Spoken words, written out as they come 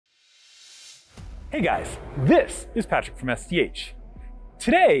Hey guys, this is Patrick from STH.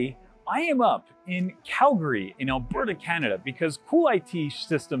 Today, I am up in Calgary in Alberta, Canada, because CoolIT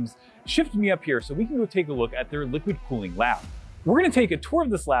Systems shifted me up here so we can go take a look at their liquid cooling lab. We're gonna take a tour of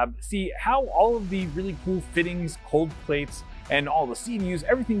this lab, see how all of the really cool fittings, cold plates, and all the CDUs,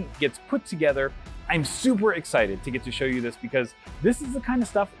 everything gets put together. I'm super excited to get to show you this because this is the kind of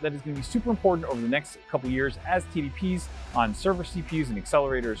stuff that is going to be super important over the next couple years as TDPs on server CPUs and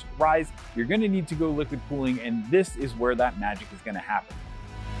accelerators rise. You're going to need to go liquid cooling, and this is where that magic is going to happen.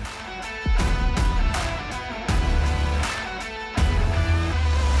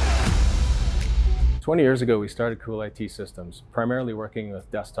 "20 years ago, we started CoolIT Systems, primarily working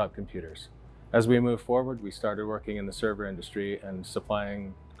with desktop computers. As we moved forward, we started working in the server industry and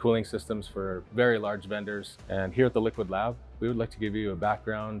supplying cooling systems for very large vendors. And here at the Liquid Lab, we would like to give you a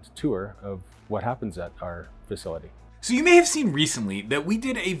background tour of what happens at our facility. So you may have seen recently that we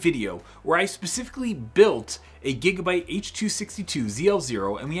did a video where I specifically built a Gigabyte H262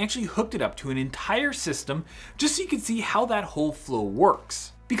 ZL0, and we actually hooked it up to an entire system just so you can see how that whole flow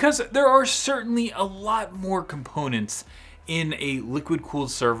works. Because there are certainly a lot more components in a liquid-cooled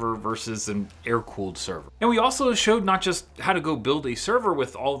server versus an air-cooled server. And we also showed not just how to go build a server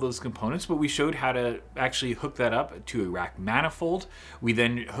with all of those components, but we showed how to actually hook that up to a rack manifold. We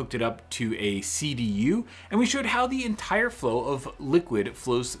then hooked it up to a CDU, and we showed how the entire flow of liquid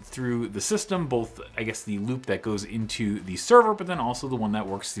flows through the system, both, I guess, the loop that goes into the server, but then also the one that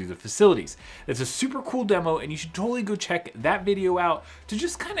works through the facilities. It's a super cool demo, and you should totally go check that video out to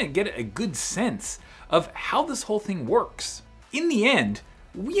just kind of get a good sense of how this whole thing works. In the end,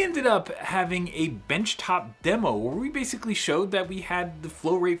 we ended up having a benchtop demo where we basically showed that we had the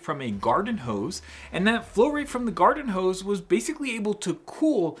flow rate from a garden hose, and that flow rate from the garden hose was basically able to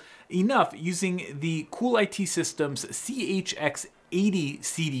cool enough using the CoolIT Systems CHX80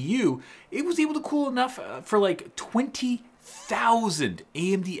 CDU. It was able to cool enough for like 20,000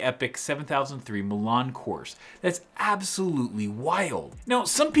 AMD EPYC 7003 Milan cores. That's absolutely wild. Now,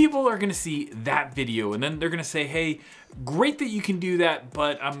 some people are gonna see that video and then they're gonna say, hey, great that you can do that,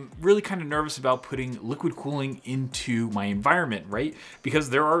 but I'm really kind of nervous about putting liquid cooling into my environment, right? Because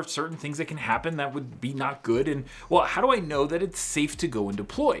there are certain things that can happen that would be not good. And well, how do I know that it's safe to go and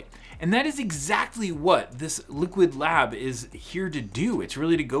deploy? And that is exactly what this Liquid Lab is here to do. It's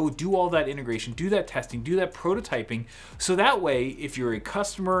really to go do all that integration, do that testing, do that prototyping. So that way, if you're a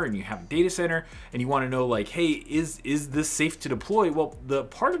customer and you have a data center and you want to know like, hey, is this safe to deploy? Well, the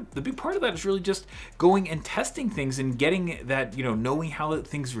big part of that is really just going and testing things and getting that, knowing how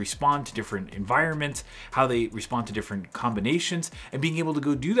things respond to different environments, how they respond to different combinations, and being able to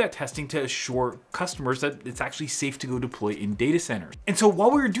go do that testing to assure customers that it's actually safe to go deploy in data centers. And so while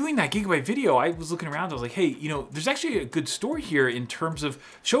we were doing that Gigabyte video, I was looking around, I was like, hey, there's actually a good story here in terms of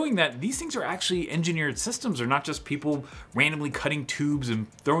showing that these things are actually engineered systems. They're not just people randomly cutting tubes and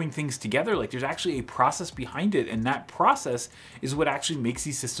throwing things together. Like there's actually a process behind it, and that process is what actually makes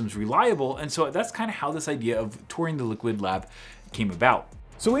these systems reliable. And so that's kind of how this idea of touring the Liquid Lab came about.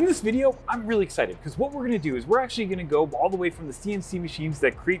 So in this video, I'm really excited because what we're gonna do is we're actually gonna go all the way from the CNC machines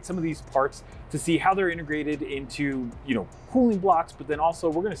that create some of these parts to see how they're integrated into, cooling blocks, but then also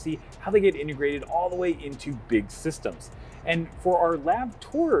we're gonna see how they get integrated all the way into big systems. And for our lab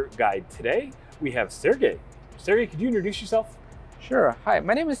tour guide today, we have Sergey. Sergey, could you introduce yourself? Sure. Hi,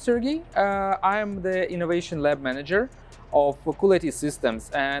 my name is Sergey. I'm the Innovation Lab Manager of CoolIT Systems,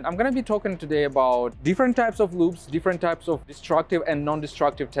 and I'm going to be talking today about different types of loops, different types of destructive and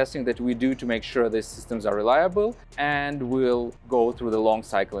non-destructive testing that we do to make sure these systems are reliable, and we'll go through the long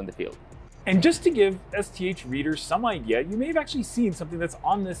cycle in the field. And just to give STH readers some idea, you may have actually seen something that's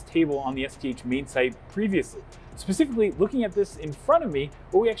on this table on the STH main site previously. Specifically, looking at this in front of me,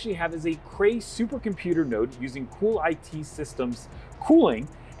 what we actually have is a Cray supercomputer node using CoolIT Systems cooling.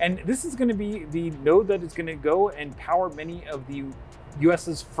 And this is going to be the node that is going to go and power many of the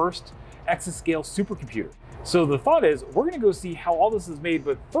US's first exascale supercomputer. So the thought is we're going to go see how all this is made,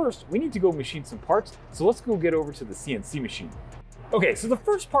 but first we need to go machine some parts. So let's go get over to the CNC machine. Okay, so the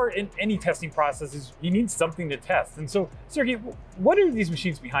first part in any testing process is you need something to test. And so, Sergey, what are these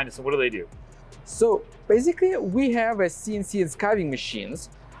machines behind us and what do they do? So basically we have a CNC and skiving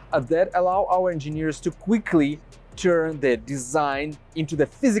machines that allow our engineers to quickly turn the design into the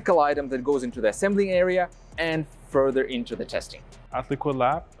physical item that goes into the assembling area and further into the testing. At Liquid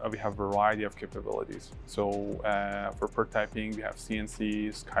Lab, we have a variety of capabilities. So for prototyping, we have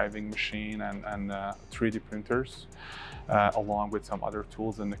CNC, skiving machine, and 3D printers, along with some other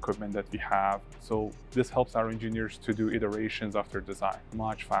tools and equipment that we have. So this helps our engineers to do iterations of their design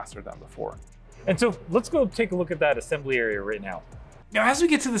much faster than before. And so let's go take a look at that assembly area right now. Now, as we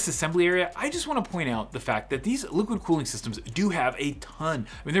get to this assembly area, I just want to point out the fact that these liquid cooling systems do have a ton.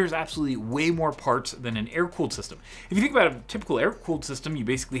 I mean, there's absolutely way more parts than an air-cooled system. If you think about a typical air-cooled system, you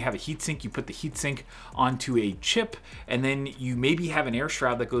basically have a heatsink, you put the heatsink onto a chip, and then you maybe have an air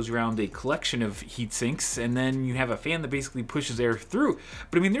shroud that goes around a collection of heat sinks, and then you have a fan that basically pushes air through.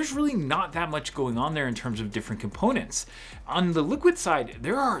 But I mean, there's really not that much going on there in terms of different components. On the liquid side,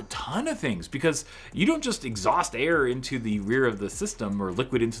 there are a ton of things, because you don't just exhaust air into the rear of the system or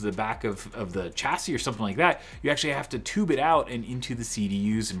liquid into the back of the chassis or something like that. You actually have to tube it out and into the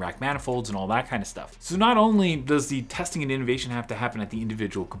CDUs and rack manifolds and all that kind of stuff. So not only does the testing and innovation have to happen at the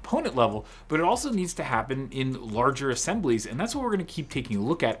individual component level, but it also needs to happen in larger assemblies, and that's what we're going to keep taking a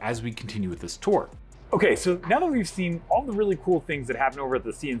look at as we continue with this tour. Okay, so now that we've seen all the really cool things that happen over at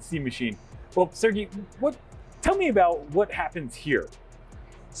the CNC machine, well, Sergey, tell me about what happens here.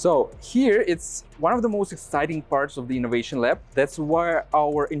 So here, it's one of the most exciting parts of the innovation lab. That's where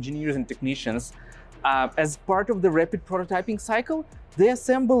our engineers and technicians, as part of the rapid prototyping cycle, they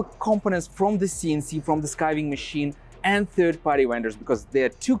assemble components from the CNC, from the skiving machine, and third-party vendors, because they're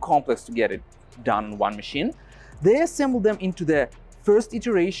too complex to get it done on one machine. They assemble them into the first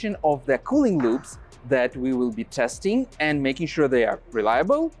iteration of the cooling loops that we will be testing and making sure they are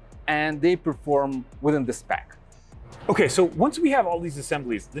reliable and they perform within the spec. Okay, so once we have all these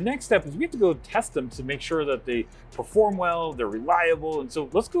assemblies, the next step is we have to go test them to make sure that they perform well, they're reliable, and so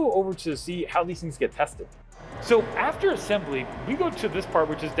let's go over to see how these things get tested. So after assembly, we go to this part,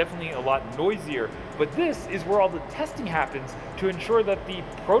 which is definitely a lot noisier, but this is where all the testing happens to ensure that the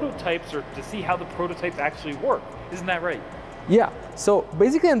prototypes, or to see how the prototypes actually work. Isn't that right? Yeah, so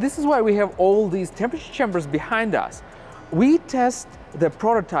basically, and this is why we have all these temperature chambers behind us. We test the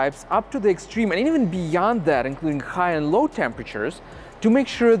prototypes up to the extreme and even beyond that, including high and low temperatures, to make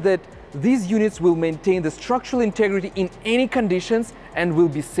sure that these units will maintain the structural integrity in any conditions and will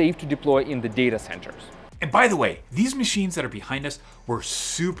be safe to deploy in the data centers. And by the way, these machines that are behind us were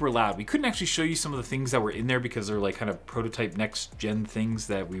super loud. We couldn't actually show you some of the things that were in there because they're like kind of prototype next gen things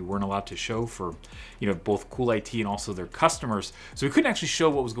that we weren't allowed to show for, you know, both CoolIT and also their customers. So we couldn't actually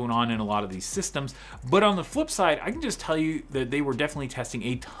show what was going on in a lot of these systems. But on the flip side, I can just tell you that they were definitely testing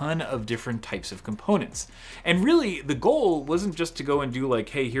a ton of different types of components. And really the goal wasn't just to go and do like,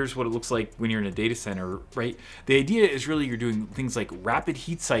 hey, here's what it looks like when you're in a data center, right? The idea is really you're doing things like rapid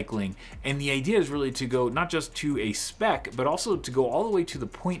heat cycling. And the idea is really to go not just to a spec, but also to go all the way to the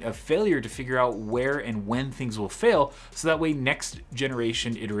point of failure to figure out where and when things will fail, so that way next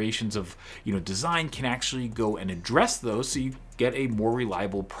generation iterations of, you know, design can actually go and address those, so you get a more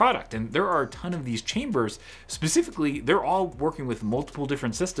reliable product. And there are a ton of these chambers. Specifically, they're all working with multiple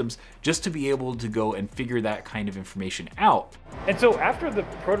different systems just to be able to go and figure that kind of information out. And so after the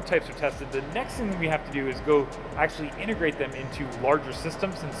prototypes are tested, the next thing that we have to do is go actually integrate them into larger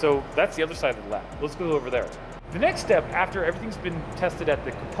systems. And so that's the other side of the lab. Let's go over there. The next step, after everything's been tested at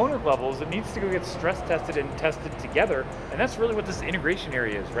the component levels, it needs to go get stress tested and tested together. And that's really what this integration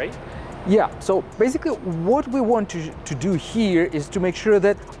area is, right? Yeah, so basically what we want to do here is to make sure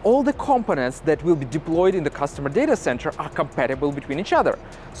that all the components that will be deployed in the customer data center are compatible between each other.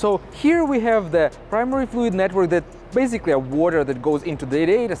 So here we have the primary fluid network, that basically a water that goes into the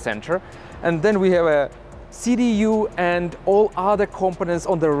data center, and then we have a CDU and all other components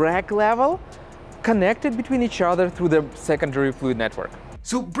on the rack level connected between each other through the secondary fluid network.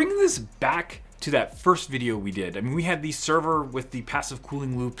 So bringing this back to that first video we did. I mean, we had the server with the passive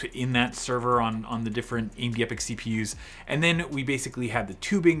cooling loop in that server on the different AMD EPYC CPUs. And then we basically had the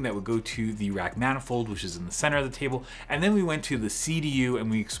tubing that would go to the rack manifold, which is in the center of the table. And then we went to the CDU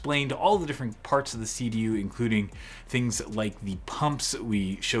and we explained all the different parts of the CDU, including things like the pumps.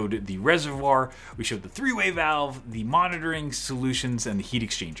 We showed the reservoir, we showed the three-way valve, the monitoring solutions, and the heat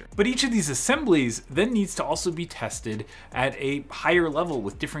exchanger. But each of these assemblies then needs to also be tested at a higher level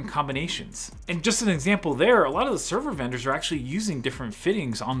with different combinations. And just an example there, a lot of the server vendors are actually using different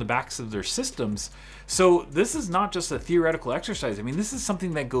fittings on the backs of their systems. So this is not just a theoretical exercise. I mean, this is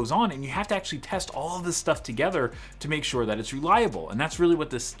something that goes on, and you have to actually test all of this stuff together to make sure that it's reliable. And that's really what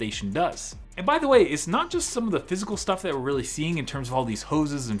this station does. And by the way, it's not just some of the physical stuff that we're really seeing in terms of all these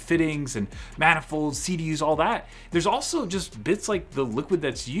hoses and fittings and manifolds, CDUs, all that. There's also just bits like the liquid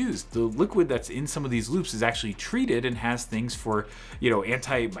that's used. The liquid that's in some of these loops is actually treated and has things for, you know,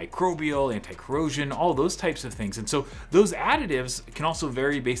 antimicrobial, anti-corrosion, all those types of things. And so those additives can also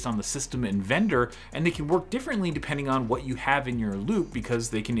vary based on the system and vendor, and they can work differently depending on what you have in your loop, because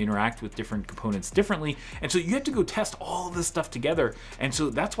they can interact with different components differently. And so you have to go test all of this stuff together. And so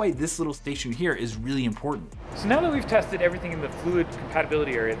that's why this little station here is really important. So now that we've tested everything in the fluid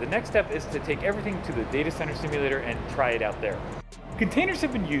compatibility area, the next step is to take everything to the data center simulator and try it out there. Containers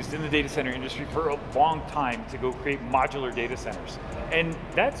have been used in the data center industry for a long time to go create modular data centers. And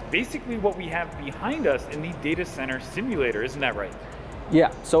that's basically what we have behind us in the data center simulator, isn't that right?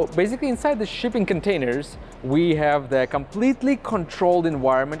 Yeah, so basically inside the shipping containers, we have the completely controlled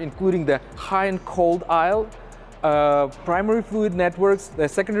environment, including the high and cold aisle, primary fluid networks, the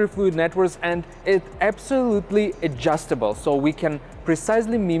secondary fluid networks, and it's absolutely adjustable, so we can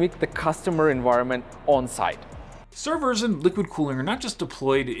precisely mimic the customer environment on site. Servers and liquid cooling are not just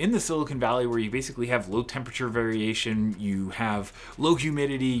deployed in the Silicon Valley where you basically have low temperature variation, you have low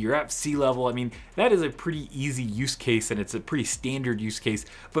humidity, you're at sea level. I mean, that is a pretty easy use case and it's a pretty standard use case.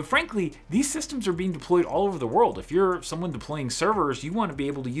 But frankly, these systems are being deployed all over the world. If you're someone deploying servers, you want to be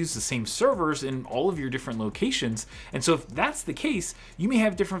able to use the same servers in all of your different locations. And so if that's the case, you may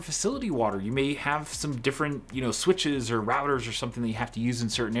have different facility water. You may have some different, switches or routers or something that you have to use in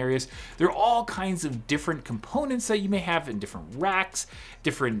certain areas. There are all kinds of different components that you may have in different racks,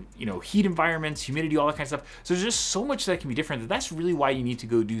 different heat environments, humidity, all that kind of stuff. So there's just so much that can be different that's really why you need to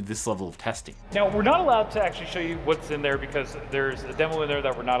go do this level of testing. Now, we're not allowed to actually show you what's in there because there's a demo in there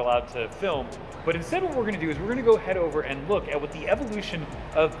that we're not allowed to film. But instead what we're going to do is we're going to go head over and look at what the evolution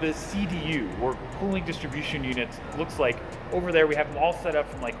of the CDU, or cooling distribution units, looks like. Over there we have them all set up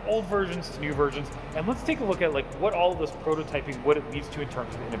from old versions to new versions, and let's take a look at what all of this prototyping, what it leads to in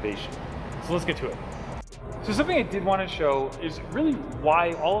terms of innovation. So let's get to it. So something I did want to show is really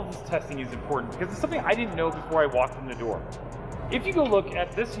why all of this testing is important, because it's something I didn't know before I walked in the door. If you go look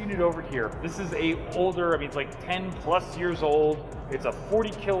at this unit over here, this is a older, it's 10 plus years old. It's a 40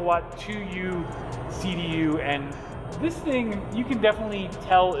 kilowatt 2U CDU, and this thing you can definitely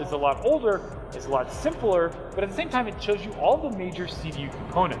tell is a lot older, it's a lot simpler, but at the same time it shows you all the major CDU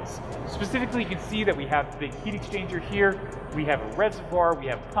components. Specifically, you can see that we have the big heat exchanger here, we have a reservoir, we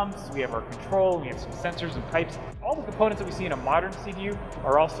have pumps, we have our control, we have some sensors and pipes. All the components that we see in a modern CDU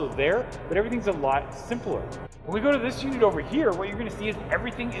are also there, but everything's a lot simpler. When we go to this unit over here, what you're going to see is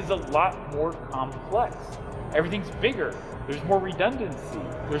everything is a lot more complex. Everything's bigger, there's more redundancy,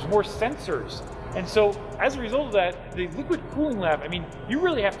 there's more sensors. And so as a result of that, the liquid cooling lab, you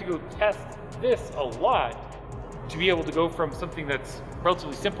really have to go test this a lot to be able to go from something that's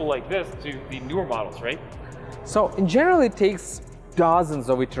relatively simple like this to the newer models, right? So in general, it takes dozens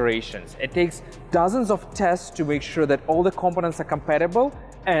of iterations. It takes dozens of tests to make sure that all the components are compatible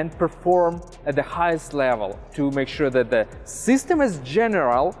and perform at the highest level, to make sure that the system as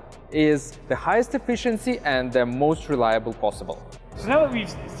general is the highest efficiency and the most reliable possible. So now that we've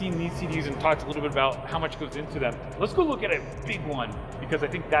seen these CDUs and talked a little bit about how much goes into them, let's go look at a big one, because I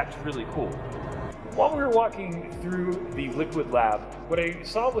think that's really cool. While we were walking through the Liquid Lab, what I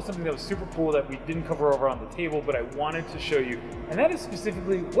saw was something that was super cool that we didn't cover over on the table, but I wanted to show you, and that is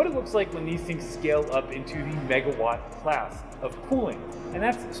specifically what it looks like when these things scale up into the megawatt class of cooling. And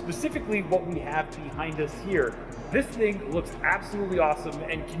that's specifically what we have behind us here. This thing looks absolutely awesome,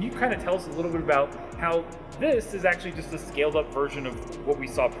 and can you kind of tell us a little bit about how this is actually just a scaled up version of what we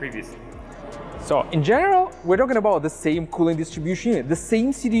saw previously? So in general, we're talking about the same cooling distribution unit, the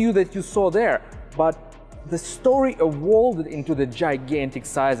same CDU that you saw there, but the story evolved into the gigantic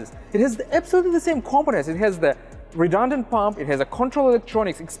sizes. It has absolutely the same components. It has the redundant pump, it has a control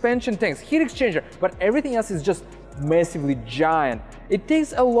electronics, expansion tanks, heat exchanger, but everything else is just massively giant. It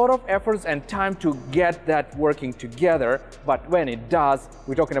takes a lot of efforts and time to get that working together, but when it does,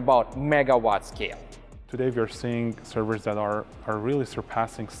 we're talking about megawatt scale. Today we're seeing servers that are really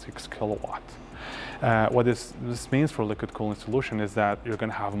surpassing 6 kilowatt. What this means for liquid cooling solution is that you're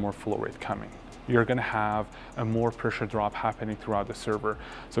going to have more flow rate coming. You're going to have a more pressure drop happening throughout the server.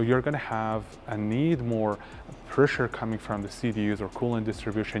 So you're going to have a need more pressure coming from the CDUs or cooling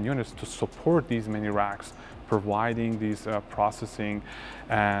distribution units to support these many racks, providing these processing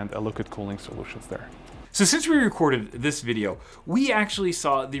and liquid cooling solutions there. So since we recorded this video, we actually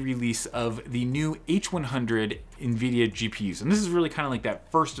saw the release of the new H100 NVIDIA GPUs. And this is really kind of like that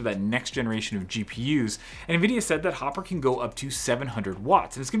first of that next generation of GPUs. And NVIDIA said that Hopper can go up to 700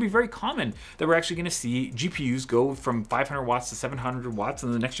 watts. And it's gonna be very common that we're actually gonna see GPUs go from 500 watts to 700 watts,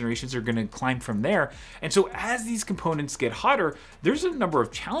 and the next generations are gonna climb from there. And so as these components get hotter, there's a number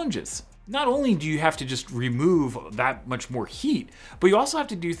of challenges. Not only do you have to just remove that much more heat, but you also have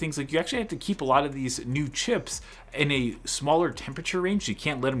to do things like you actually have to keep a lot of these new chips in a smaller temperature range. You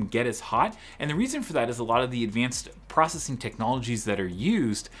can't let them get as hot. And the reason for that is a lot of the advanced processing technologies that are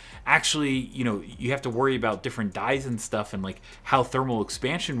used actually, you have to worry about different dyes and stuff and like how thermal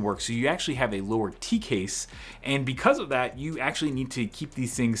expansion works. So you actually have a lower T case. And because of that, you actually need to keep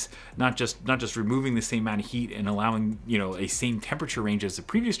these things not just removing the same amount of heat and allowing, a same temperature range as the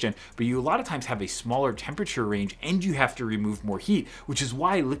previous gen, but you a lot of times have a smaller temperature range and you have to remove more heat, which is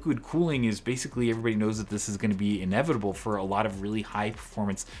why liquid cooling is basically, everybody knows that this is going to be inevitable for a lot of really high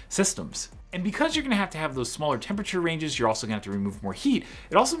performance systems. And because you're going to have those smaller temperature ranges, you're also going to have to remove more heat.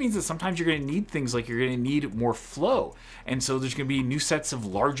 It also means that sometimes you're going to need things like you're going to need more flow. And so there's going to be new sets of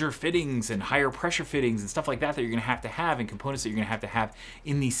larger fittings and higher pressure fittings and stuff like that that you're going to have and components that you're going to have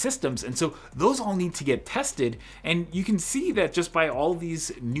in these systems. And so those all need to get tested. And you can see that just by all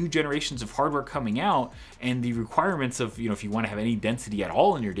these new generations of hardware coming out and the requirements of, if you want to have any density at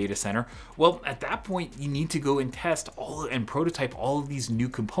all in your data center, well, at that point, you need to go and test and prototype all of these new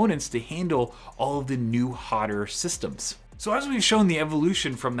components to handle all of the new hotter systems. So as we've shown the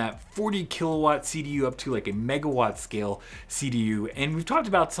evolution from that 40 kilowatt CDU up to like a megawatt scale CDU, and we've talked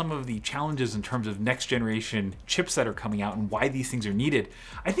about some of the challenges in terms of next generation chips that are coming out and why these things are needed,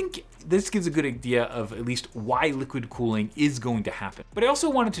 I think this gives a good idea of at least why liquid cooling is going to happen. But I also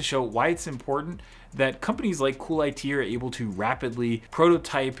wanted to show why it's important that companies like CoolIT are able to rapidly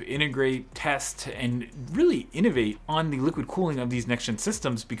prototype, integrate, test, and really innovate on the liquid cooling of these next-gen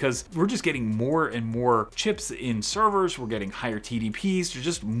systems, because we're just getting more and more chips in servers, we're getting higher TDPs, there's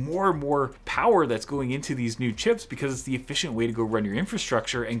just more and more power that's going into these new chips because it's the efficient way to go run your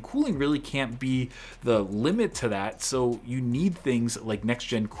infrastructure, and cooling really can't be the limit to that, so you need things like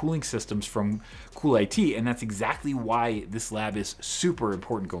next-gen cooling systems from CoolIT, and that's exactly why this lab is super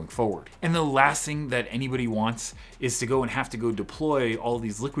important going forward. And the last thing that anybody wants is to go and have to go deploy all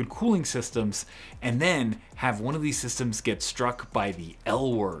these liquid cooling systems and then have one of these systems get struck by the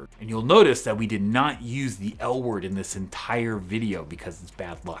L word. And you'll notice that we did not use the L word in this entire video because it's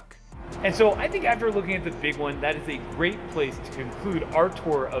bad luck. And so I think after looking at the big one, that is a great place to conclude our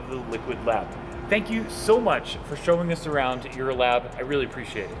tour of the Liquid Lab. Thank you so much for showing us around your lab. I really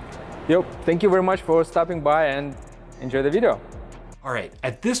appreciate it. Yep, thank you very much for stopping by and enjoy the video. All right,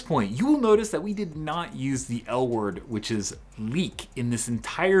 at this point, you will notice that we did not use the L word, which is leak, in this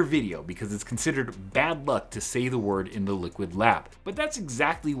entire video because it's considered bad luck to say the word in the Liquid Lab. But that's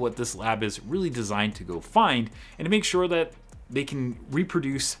exactly what this lab is really designed to go find and to make sure that they can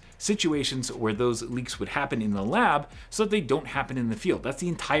reproduce situations where those leaks would happen in the lab so that they don't happen in the field. That's the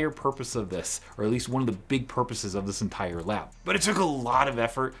entire purpose of this, or at least one of the big purposes of this entire lab. But it took a lot of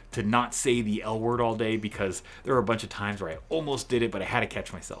effort to not say the L word all day because there were a bunch of times where I almost did it, but I had to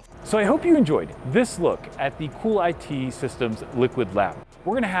catch myself. So I hope you enjoyed this look at the CoolIT Systems Liquid Lab.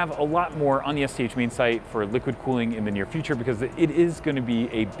 We're gonna have a lot more on the STH main site for liquid cooling in the near future because it is gonna be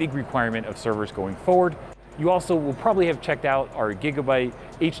a big requirement of servers going forward. You also will probably have checked out our Gigabyte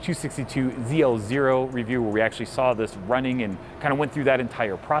H262 ZL0 review where we actually saw this running and kind of went through that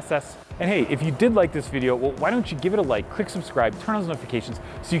entire process. And hey, if you did like this video, well, why don't you give it a like, click subscribe, turn on those notifications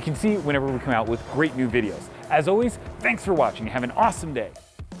so you can see whenever we come out with great new videos. As always, thanks for watching. Have an awesome day.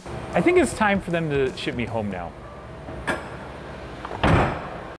 I think it's time for them to ship me home now.